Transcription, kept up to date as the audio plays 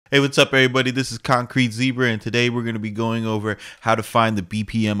Hey, what's up, everybody? This is Concrete Zebra, and today we're going to be going over how to find the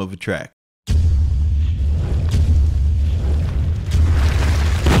BPM of a track.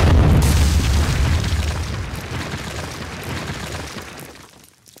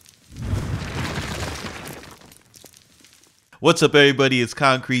 What's up, everybody? It's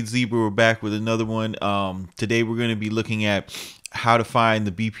Concrete Zebra. We're back with another one. Today we're going to be looking at how to find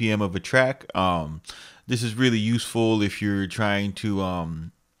the BPM of a track. This is really useful if you're trying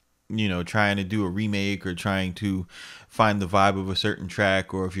to trying to do a remake or trying to find the vibe of a certain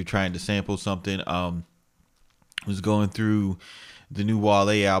track, or if you're trying to sample something. I was going through the new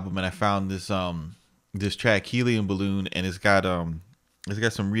Wale album and I found this track, Helium Balloon, and it's got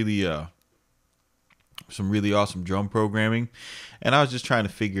some really awesome drum programming, and I was just trying to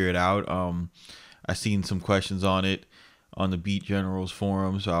figure it out. I seen some questions on it on the Beat Generals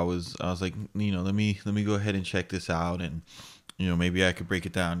forum, so I was like, let me go ahead and check this out, and maybe I could break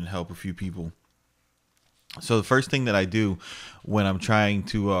it down and help a few people. So the first thing that I do when I'm trying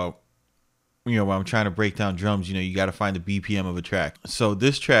to break down drums, you got to find the BPM of a track. So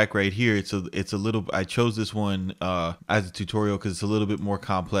this track right here, it's a little, I chose this one as a tutorial because it's a little bit more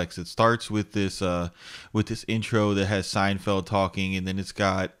complex. It starts with this intro that has Seinfeld talking, and then it's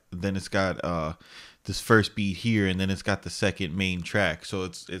got this first beat here, and then it's got the second main track. So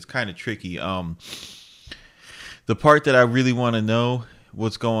it's kind of tricky. The part that I really want to know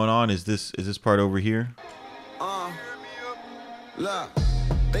what's going on is this part over here. Look,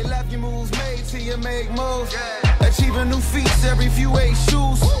 they left you moves made till you make moves. Achieving new feats every few 8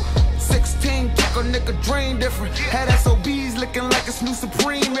 shoes. 16 kick a nigga drain different. Had SOBs looking like it's new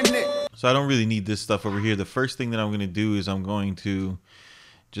Supreme in it. So I don't really need this stuff over here. The first thing that I'm going to do is I'm going to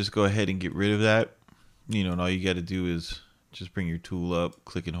just go ahead and get rid of that. And all you got to do is just bring your tool up,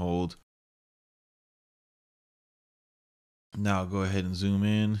 click and hold. Now go ahead and zoom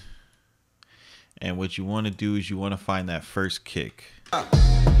in, and what you want to do is you want to find that first kick.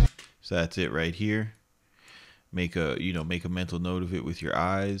 So that's it right here. Make a mental note of it with your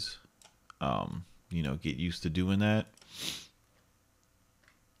eyes. Get used to doing that.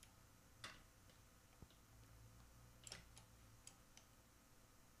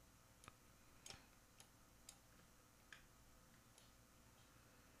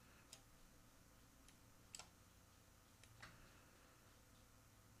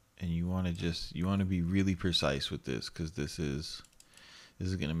 And you want to be really precise with this, because this is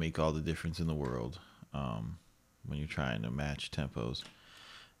going to make all the difference in the world when you're trying to match tempos.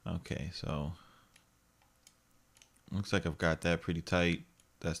 Okay, so looks like I've got that pretty tight.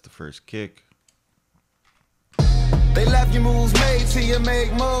 That's the first kick. They left you moves made till you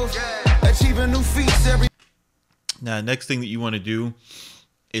make moves. Achieving new feats every. Now, next thing that you want to do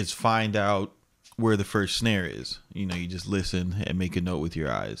is find out where the first snare is. You just listen and make a note with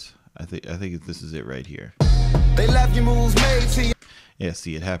your eyes. I think this is it right here. They left you moves made to you. Yeah,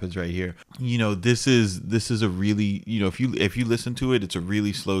 see, it happens right here. This is a really, if you listen to it, it's a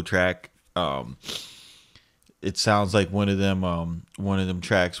really slow track. It sounds like one of them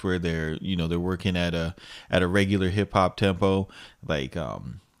tracks where they're working at a regular hip hop tempo, like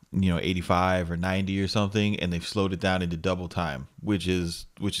 85 or 90 or something, and they've slowed it down into double time, which is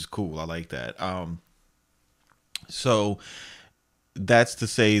cool. I like that. So that's to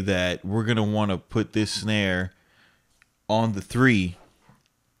say that we're gonna want to put this snare on the 3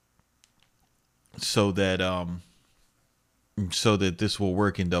 so that this will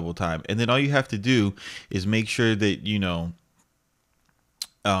work in double time. And then all you have to do is make sure that you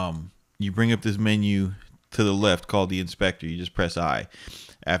bring up this menu to the left called the inspector. You just press I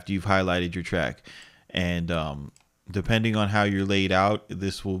after you've highlighted your track, and depending on how you're laid out,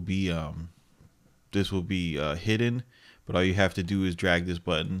 this will be hidden. But all you have to do is drag this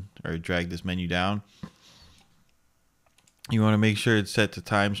button or drag this menu down. You want to make sure it's set to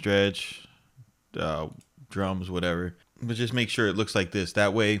time stretch, drums, whatever. But just make sure it looks like this.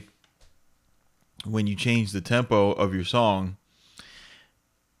 That way, when you change the tempo of your song,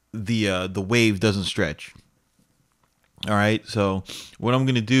 the wave doesn't stretch. All right. So what I'm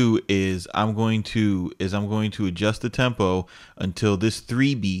going to do is I'm going to adjust the tempo until this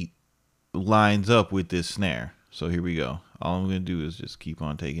 3 beat lines up with this snare. So here we go. All I'm going to do is just keep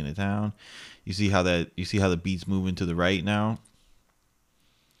on taking it down. You see how the beat's moving to the right now?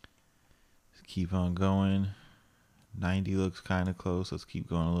 Just keep on going. 90 looks kind of close. Let's keep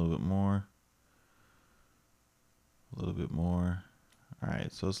going a little bit more. A little bit more. All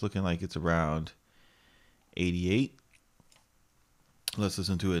right, so it's looking like it's around 88. Let's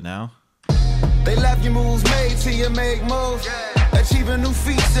listen to it now. They left you moves made till you make moves. Achieving new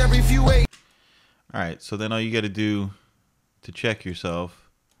feats every few 8. All right, so then all you got to do to check yourself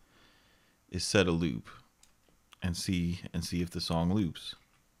is set a loop and see if the song loops.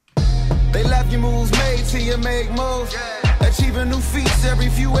 They left your moves made till you make moves. Achieving new feats every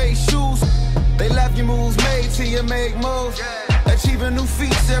few eight shoes. They left your moves made till you make moves. Achieving new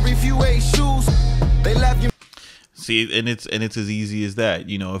feats every few eight shoes. They left your See, and it's as easy as that.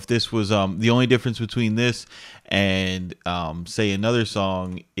 You know, if this was the only difference between this and say another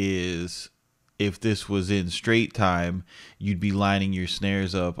song is if this was in straight time, you'd be lining your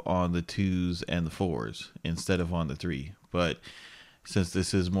snares up on the 2s and the 4s instead of on the 3. But since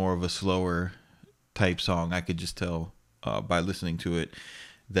this is more of a slower type song, I could just tell by listening to it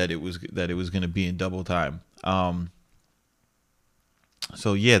that it was going to be in double time.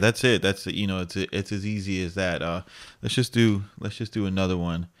 So yeah, that's it. That's, you know, it's as easy as that. Let's just do another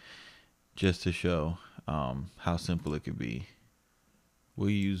one just to show how simple it could be. We'll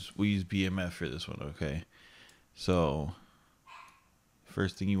use BMF for this one, okay? So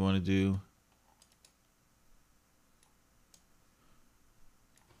first thing you want to do,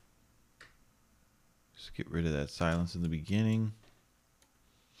 just get rid of that silence in the beginning.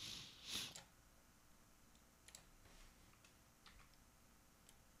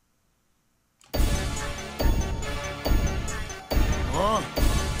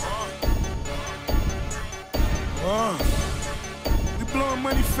 We blowing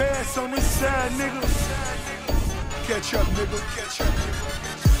money fast on this side, nigga. Catch up, nigga. Catch up,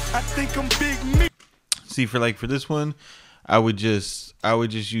 nigga. I think I'm Big Me. See, for this one, I would just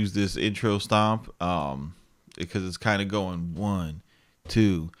use this intro stomp because it's kind of going 1,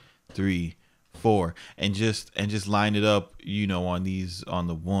 2, 3, 4, and just line it up, you know, on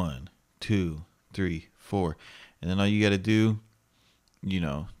the 1, 2, 3, 4, and then all you got to do, you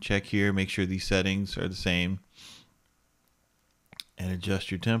know, check here, make sure these settings are the same, and adjust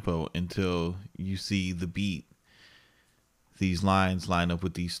your tempo until you see the beat. These lines line up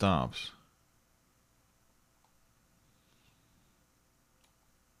with these stomps.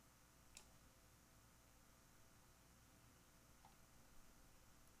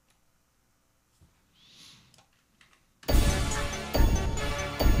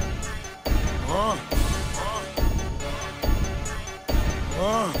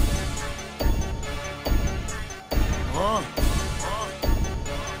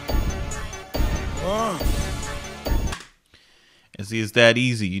 And see, it's that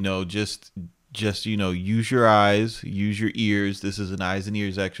easy, you know, just you know, use your eyes, use your ears. This is an eyes and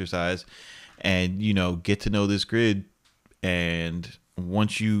ears exercise, and you know, get to know this grid. And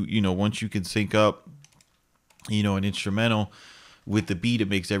once you can sync up, you know, an instrumental with the beat, it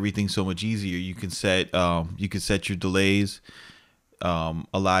makes everything so much easier. You can set your delays a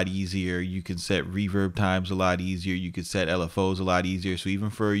lot easier. You can set reverb times a lot easier. You can set LFOs a lot easier. So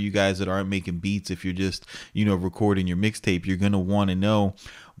even for you guys that aren't making beats, if you're just, you know, recording your mixtape, you're going to want to know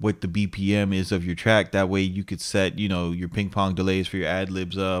what the BPM is of your track. That way you could set, you know, your ping pong delays for your ad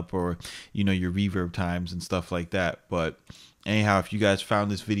libs up, or, you know, your reverb times and stuff like that. But anyhow, if you guys found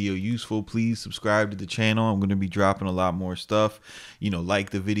this video useful, please subscribe to the channel. I'm going to be dropping a lot more stuff. You know,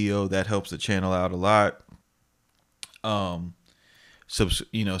 like the video. That helps the channel out a lot.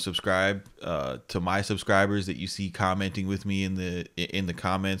 Subscribe to my subscribers that you see commenting with me in the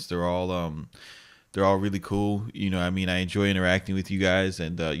comments. They're all really cool. You know, I mean, I enjoy interacting with you guys,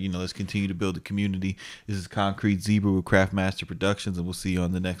 and you know, let's continue to build a community. This is Concrete Zebra with Craftmaster Productions, and we'll see you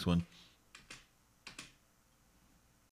on the next one.